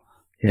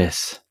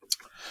 Yes.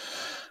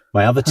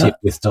 My other tip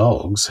with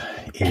dogs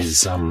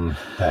is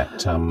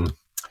that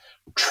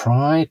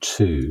try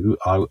to,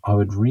 I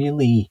would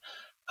really,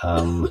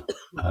 we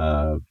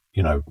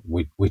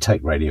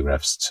take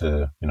radiographs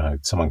to,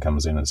 someone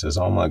comes in and says,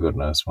 oh my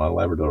goodness, my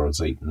Labrador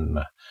has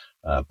eaten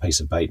a piece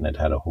of bait and it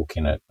had a hook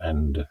in it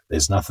and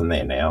there's nothing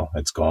there now.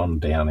 It's gone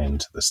down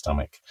into the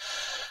stomach.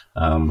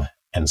 And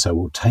so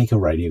we'll take a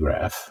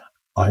radiograph.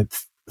 I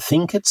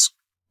think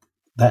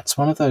that's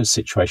one of those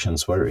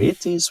situations where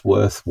it is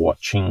worth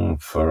watching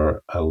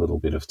for a little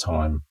bit of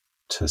time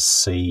to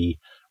see.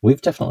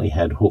 We've definitely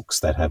had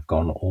hooks that have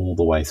gone all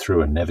the way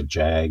through and never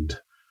jagged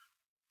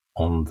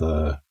on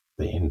the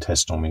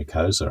intestinal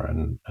mucosa,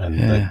 and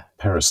the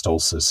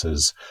peristalsis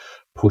has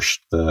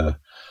pushed the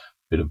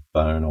bit of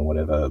bone or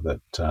whatever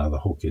that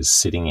the hook is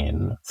sitting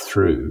in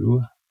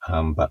through,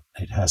 but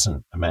it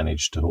hasn't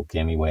managed to hook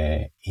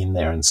anywhere in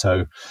there. And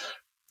so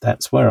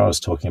that's where I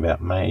was talking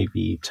about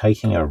maybe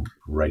taking a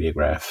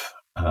radiograph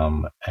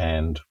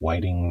and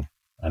waiting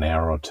an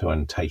hour or two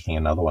and taking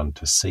another one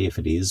to see if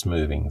it is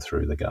moving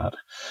through the gut.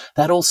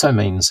 That also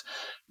means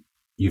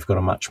you've got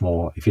a much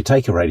more, if you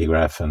take a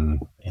radiograph and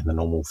in the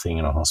normal thing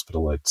in a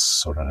hospital, it's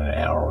sort of an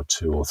hour or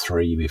 2 or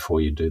 3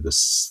 before you do the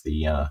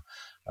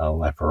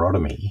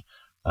laparotomy,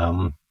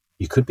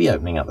 you could be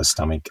opening up the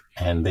stomach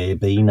and there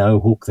be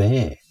no hook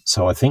there.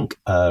 So I think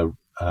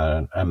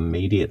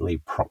immediately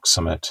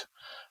proximate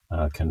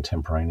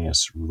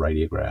contemporaneous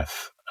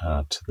radiograph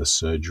to the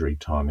surgery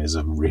time is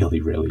a really,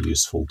 really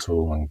useful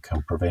tool and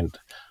can prevent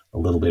a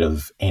little bit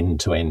of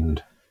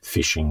end-to-end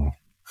fishing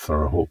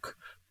for a hook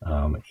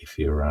if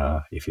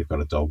you've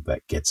got a dog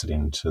that gets it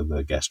into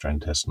the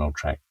gastrointestinal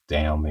tract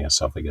down the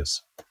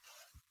esophagus.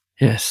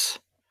 Yes.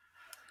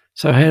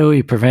 So how do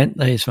we prevent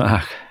these,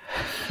 Mark?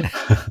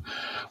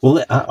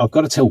 Well, I've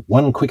got to tell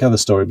one quick other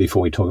story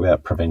before we talk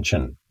about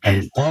prevention,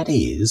 and that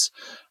is,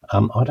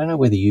 I don't know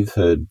whether you've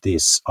heard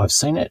this. I've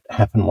seen it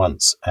happen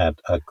once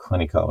at a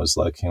clinic I was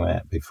looking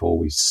at before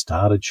we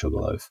started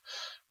Sugarloaf.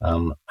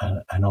 An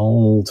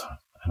old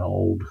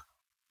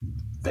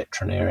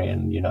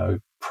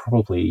veterinarian,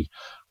 probably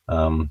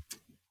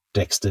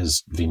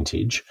Dexter's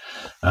vintage.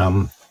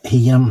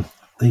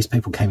 These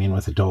people came in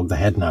with a dog. They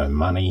had no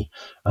money.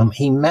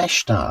 He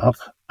mashed up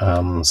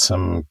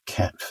some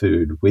cat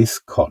food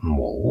with cotton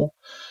wool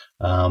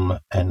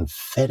and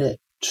fed it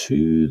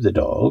to the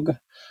dog.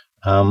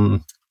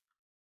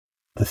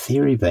 The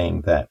theory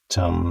being that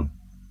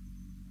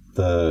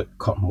the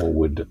cotton wool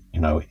would,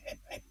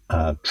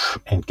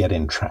 and get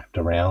entrapped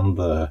around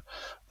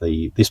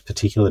this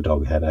particular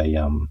dog had a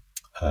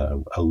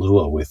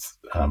lure with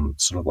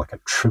sort of like a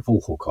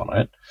triple hook on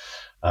it.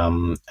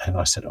 And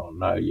I said, oh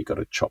no, you got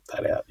to chop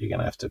that out. You're going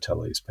to have to tell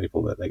these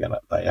people that they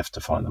have to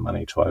find the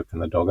money to open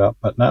the dog up.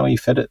 But no, he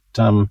fed it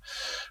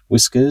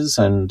whiskers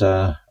and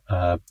a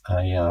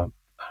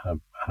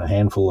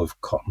handful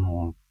of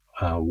cotton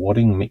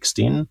wadding mixed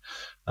in.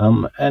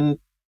 And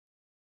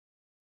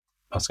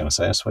I was going to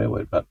say a swear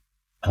word, but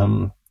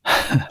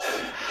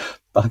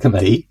bugger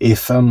me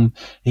if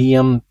he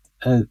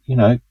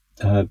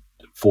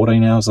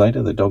 14 hours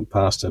later the dog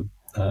passed a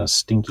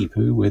stinky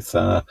poo with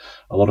a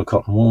lot of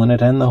cotton wool in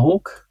it and the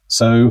hook.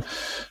 So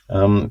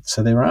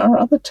there are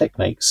other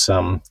techniques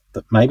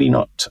that maybe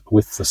not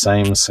with the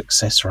same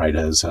success rate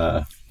as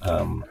a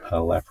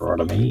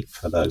laparotomy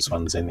for those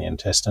ones in the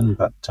intestine,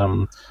 but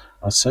I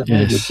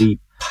certainly would be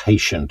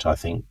patient, I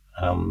think,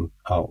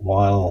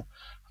 while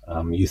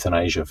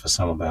euthanasia for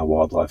some of our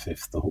wildlife,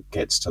 if the hook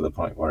gets to the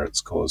point where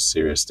it's caused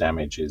serious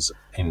damage, is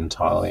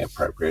entirely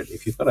appropriate.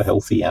 If you've got a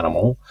healthy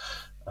animal,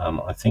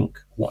 I think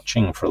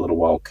watching for a little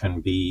while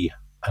can be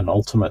an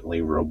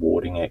ultimately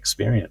rewarding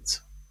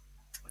experience.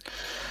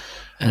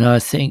 And I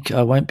think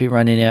I won't be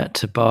running out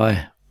to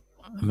buy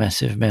a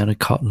massive amount of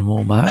cotton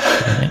wool, Mark,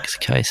 for the next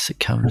case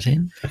that comes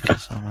in,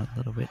 because I'm a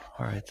little bit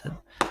worried that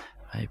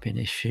may be an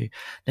issue.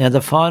 Now,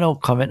 the final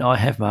comment I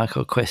have, Mark,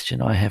 or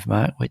question I have,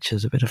 Mark, which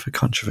is a bit of a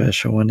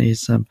controversial one,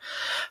 is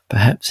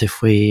perhaps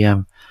if we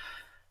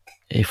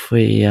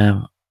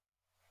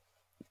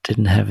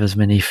didn't have as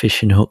many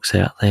fishing hooks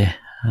out there.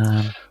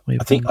 I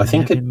think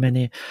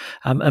many.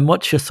 And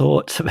what's your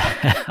thoughts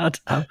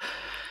about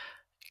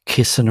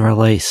kiss and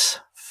release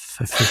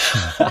for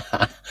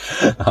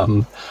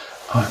fishing?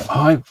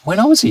 When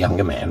I was a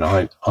younger man,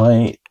 I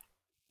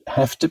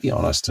have to be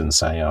honest and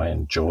say I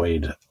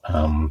enjoyed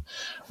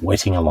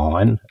wetting a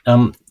line.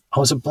 I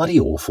was a bloody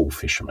awful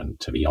fisherman,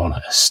 to be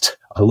honest.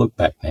 I look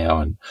back now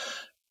and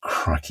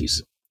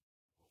crikey's,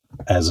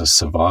 as a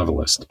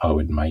survivalist, I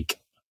would make,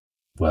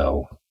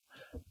 well,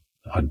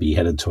 I'd be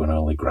headed to an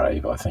early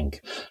grave, I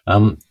think.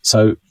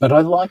 But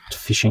I liked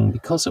fishing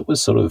because it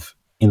was sort of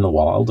in the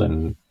wild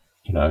and,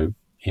 you know,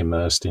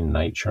 immersed in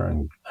nature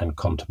and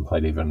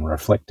contemplative and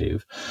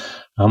reflective.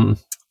 I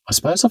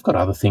suppose I've got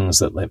other things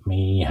that let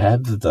me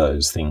have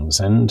those things,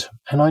 and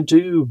I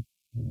do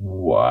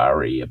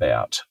worry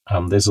about.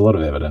 There's a lot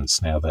of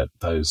evidence now that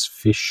those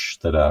fish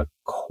that are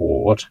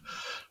caught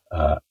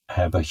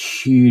have a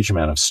huge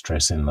amount of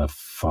stress in the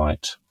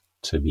fight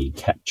to be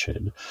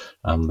captured.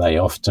 They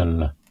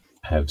often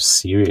have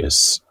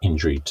serious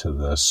injury to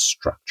the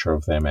structure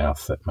of their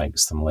mouth that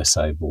makes them less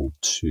able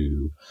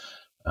to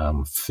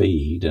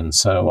feed. And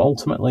so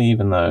ultimately,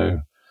 even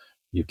though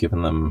you've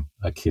given them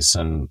a kiss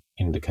and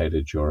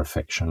indicated your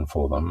affection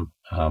for them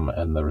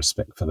and the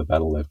respect for the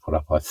battle they've put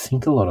up, I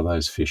think a lot of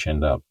those fish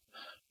end up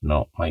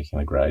not making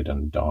the grade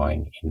and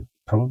dying in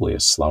probably a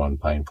slow and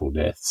painful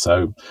death.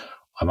 So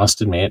I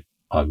must admit,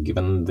 I've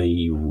given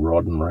the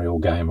rod and reel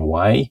game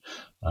away,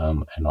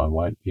 and I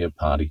won't be a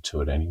party to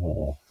it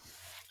anymore.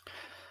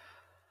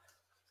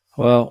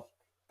 Well,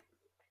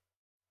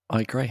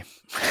 I agree.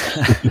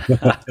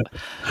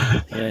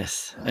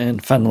 Yes,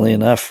 and funnily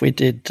enough, we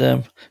did,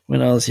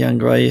 when I was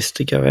younger, I used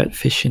to go out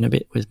fishing a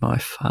bit with my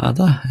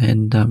father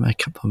and a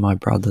couple of my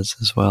brothers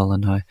as well,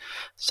 and I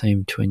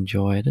seemed to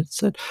enjoy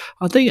it.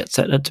 I think it's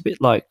a bit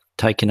like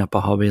taking up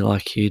a hobby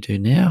like you do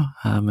now,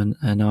 and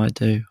I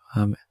do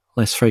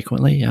less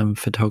frequently,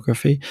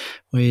 photography,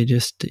 where you're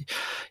just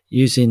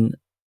using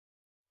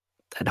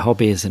that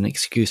hobby as an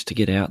excuse to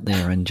get out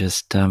there and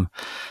just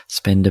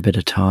spend a bit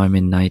of time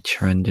in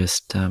nature and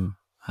just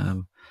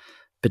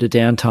bit of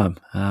downtime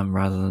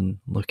rather than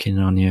looking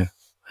on your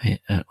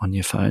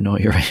phone or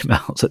your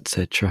emails,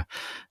 etc.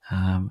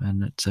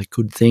 And it's a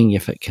good thing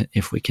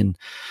if we can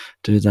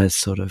do those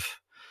sort of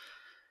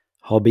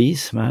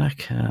hobbies,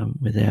 Mark,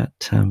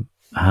 without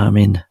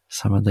harming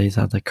some of these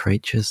other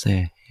creatures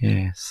there.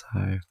 Yeah.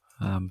 So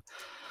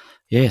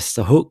yes,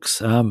 the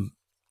hooks.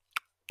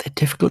 They're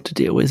difficult to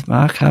deal with,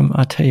 Mark.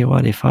 I tell you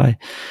what,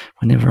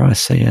 whenever I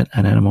see an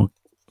animal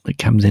that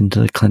comes into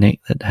the clinic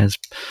that has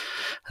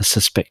a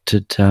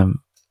suspected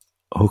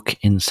hook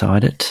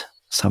inside it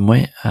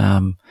somewhere,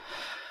 I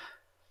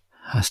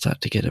start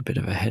to get a bit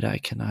of a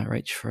headache and I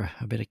reach for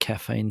a bit of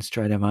caffeine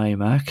straight away,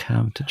 Mark,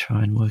 to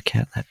try and work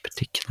out that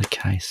particular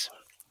case.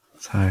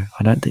 So I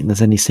don't think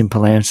there's any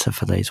simple answer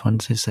for these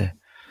ones, is there?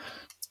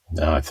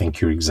 No, I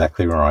think you're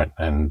exactly right.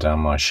 And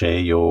I share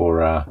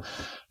your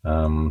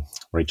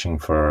reaching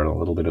for a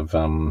little bit of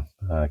one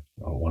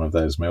of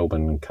those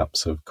Melbourne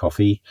cups of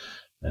coffee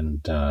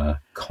and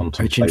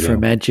contemplating. Reaching for a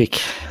magic.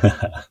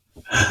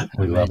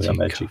 We love our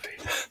magic.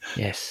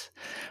 Yes.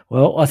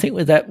 Well, I think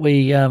with that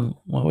we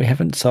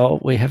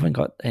haven't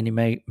got any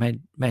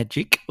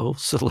magic or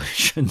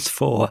solutions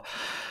for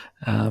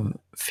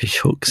fish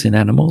hooks in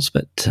animals,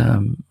 but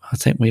I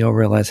think we all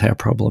realise how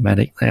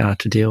problematic they are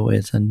to deal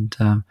with, and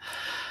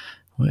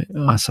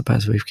I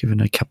suppose we've given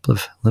a couple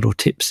of little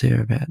tips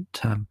there about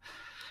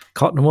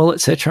cotton wool,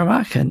 etc.,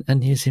 Mark,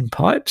 and using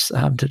pipes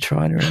to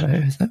try and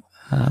remove them.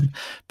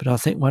 But I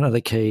think one of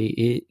the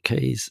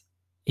keys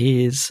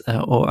is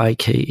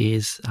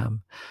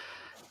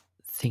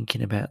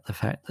thinking about the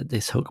fact that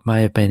this hook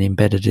may have been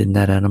embedded in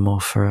that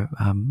animal for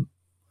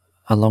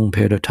a long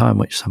period of time,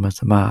 which some of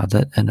them are,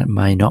 and it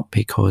may not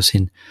be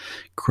causing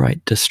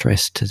great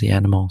distress to the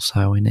animal.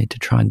 So we need to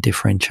try and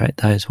differentiate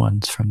those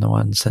ones from the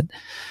ones that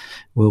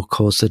will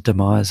cause the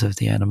demise of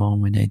the animal,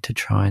 and we need to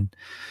try and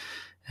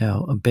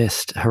our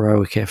best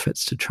heroic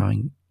efforts to try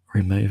and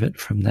remove it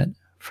from that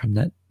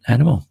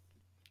animal.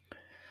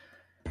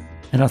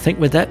 And I think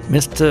with that,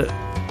 Mr.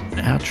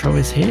 Outro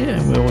is here,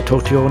 and we will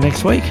talk to you all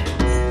next week.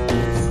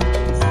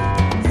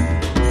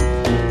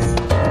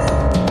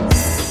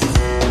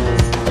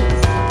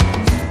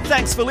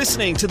 Thanks for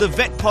listening to the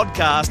Vet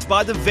Podcast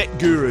by the Vet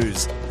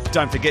Gurus.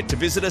 Don't forget to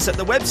visit us at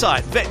the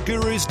website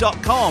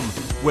vetgurus.com,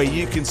 where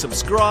you can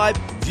subscribe,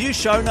 view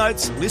show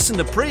notes, listen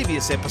to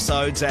previous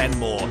episodes and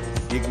more.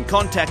 You can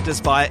contact us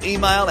via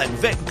email at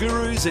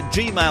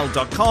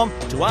vetgurus@gmail.com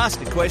to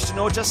ask a question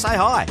or just say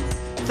hi.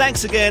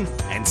 Thanks again,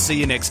 and see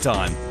you next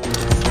time.